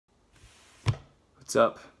What's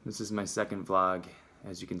up? This is my second vlog.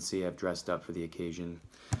 As you can see, I've dressed up for the occasion.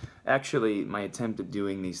 Actually, my attempt at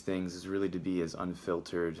doing these things is really to be as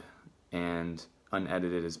unfiltered and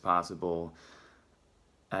unedited as possible.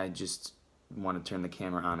 I just want to turn the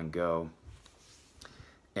camera on and go.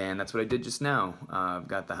 And that's what I did just now. I've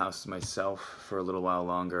got the house to myself for a little while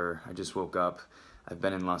longer. I just woke up. I've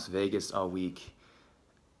been in Las Vegas all week.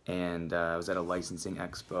 And I was at a licensing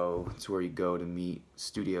expo. It's where you go to meet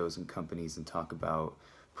studios and companies and talk about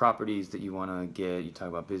properties that you want to get. You talk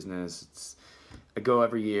about business. I go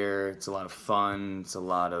every year. It's a lot of fun. It's a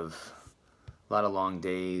lot of long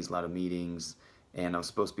days, a lot of meetings. And I was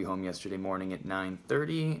supposed to be home yesterday morning at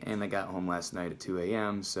 9:30, and I got home last night at 2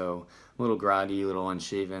 a.m. So a little groggy, a little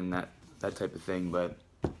unshaven, that type of thing. But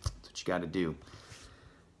that's what you got to do.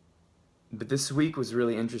 But this week was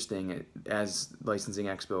really interesting, as Licensing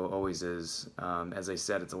Expo always is. As I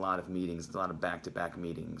said, it's a lot of meetings, it's a lot of back-to-back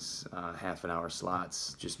meetings, half-an-hour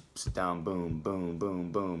slots, just sit down, boom, boom,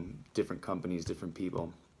 boom, boom, different companies, different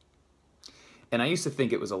people. And I used to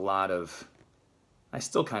think it was a lot of, I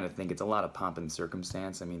still kind of think it's a lot of pomp and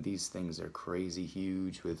circumstance. I mean, these things are crazy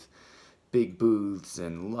huge with big booths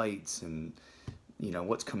and lights and, you know,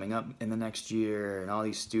 what's coming up in the next year, and all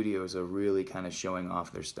these studios are really kind of showing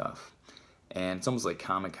off their stuff. And it's almost like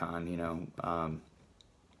Comic-Con, you know. A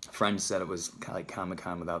friend said it was kind of like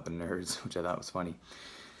Comic-Con without the nerds, which I thought was funny.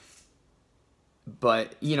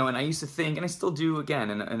 But, you know, and I used to think, and I still do,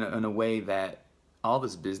 again, in a way that all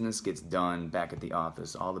this business gets done back at the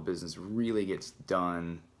office. All the business really gets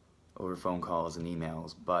done over phone calls and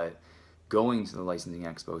emails. But going to the Licensing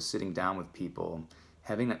Expo, sitting down with people,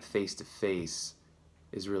 having that face-to-face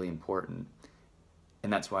is really important.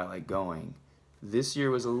 And that's why I like going. This year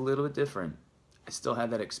was a little bit different. I still had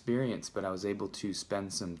that experience, but I was able to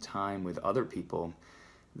spend some time with other people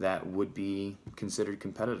that would be considered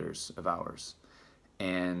competitors of ours.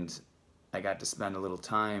 And I got to spend a little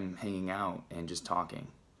time hanging out and just talking.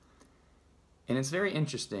 And it's very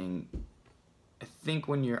interesting. I think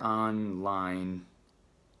when you're online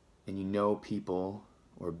and you know people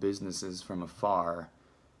or businesses from afar,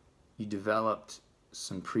 you developed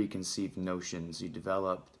some preconceived notions. You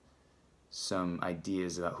developed some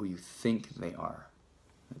ideas about who you think they are,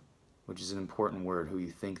 which is an important word, who you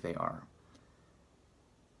think they are.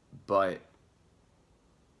 But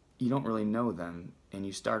you don't really know them, and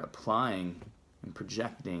you start applying and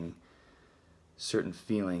projecting certain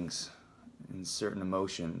feelings and certain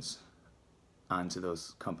emotions onto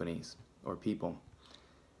those companies or people.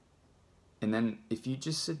 And then if you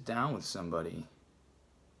just sit down with somebody,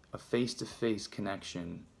 a face-to-face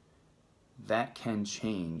connection, that can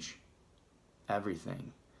change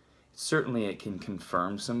everything. Certainly it can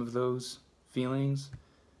confirm some of those feelings,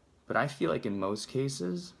 but I feel like in most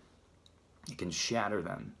cases it can shatter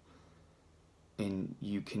them, and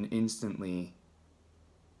you can instantly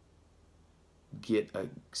get a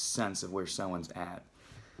sense of where someone's at.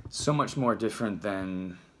 So much more different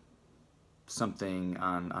than something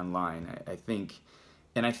online. I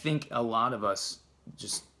think a lot of us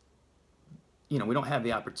just, you know, we don't have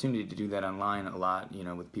the opportunity to do that online a lot, you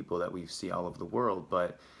know, with people that we see all over the world.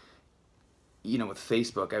 But, you know, with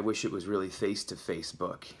Facebook, I wish it was really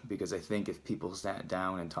face-to-Facebook, because I think if people sat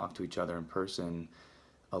down and talked to each other in person,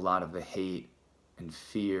 a lot of the hate and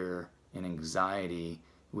fear and anxiety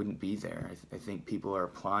wouldn't be there. I think people are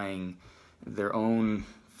applying their own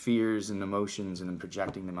fears and emotions and then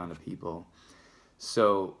projecting them onto people.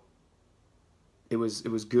 So it was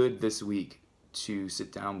good this week to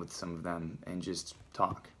sit down with some of them and just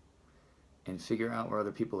talk and figure out where other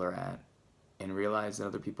people are at and realize that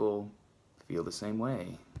other people feel the same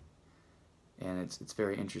way. And it's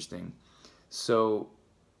very interesting. So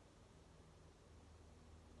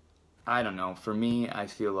I don't know, for me, I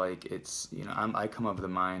feel like it's, you know, I come of the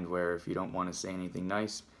mind where if you don't want to say anything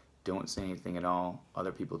nice, don't say anything at all.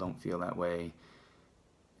 Other people don't feel that way.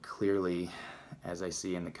 Clearly, as I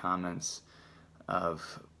see in the comments of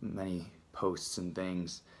many posts and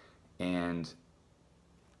things, and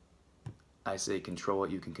I say control what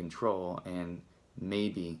you can control, and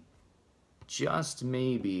maybe, just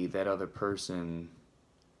maybe, that other person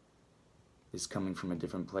is coming from a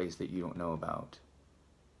different place that you don't know about.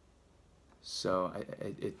 So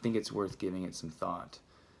I think it's worth giving it some thought.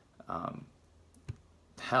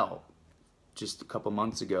 Hell, just a couple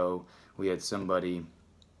months ago, we had somebody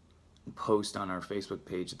post on our Facebook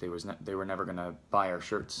page that they were never going to buy our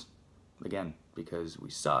shirts again because we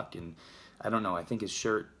suck. And I don't know, I think his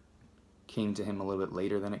shirt came to him a little bit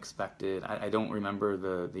later than expected. I don't remember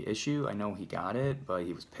the issue. I know he got it, but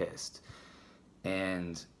he was pissed.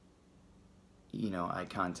 And, you know, I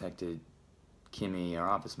contacted Kimmy, our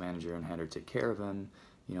office manager, and had her take care of him,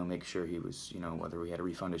 you know, make sure he was, you know, whether we had to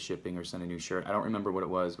refund his shipping or send a new shirt. I don't remember what it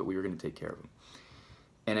was, but we were going to take care of him.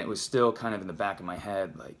 And it was still kind of in the back of my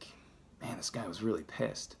head, like, man, this guy was really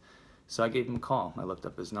pissed. So I gave him a call. I looked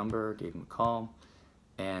up his number, gave him a call,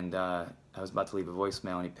 and I was about to leave a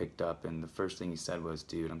voicemail, and he picked up, and the first thing he said was,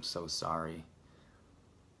 dude, I'm so sorry.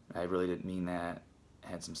 I really didn't mean that. I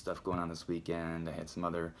had some stuff going on this weekend. I had some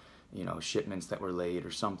other, you know, shipments that were late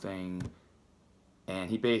or something. And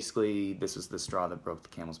he basically, this was the straw that broke the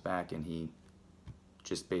camel's back, and he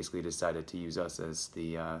just basically decided to use us as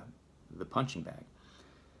the punching bag.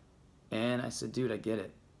 And I said, dude, I get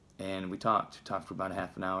it. And we talked for about a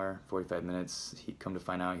half an hour, 45 minutes. He'd come to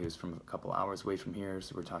find out he was from a couple hours away from here,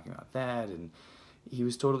 so we're talking about that, and he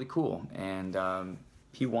was totally cool. And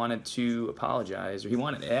he wanted to apologize, or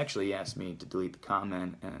actually asked me to delete the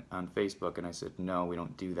comment on Facebook, and I said, no, we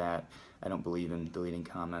don't do that. I don't believe in deleting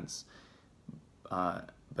comments.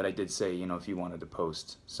 But I did say, you know, if you wanted to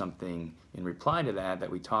post something in reply to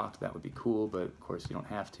that we talked, that would be cool, but of course you don't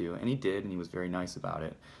have to. And he did, and he was very nice about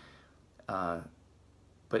it.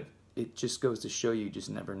 But it just goes to show you just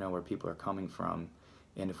never know where people are coming from.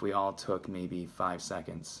 And if we all took maybe 5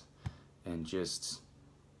 seconds and just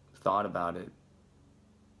thought about it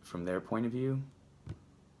from their point of view,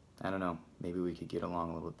 I don't know, maybe we could get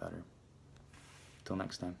along a little bit better. Till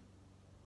next time.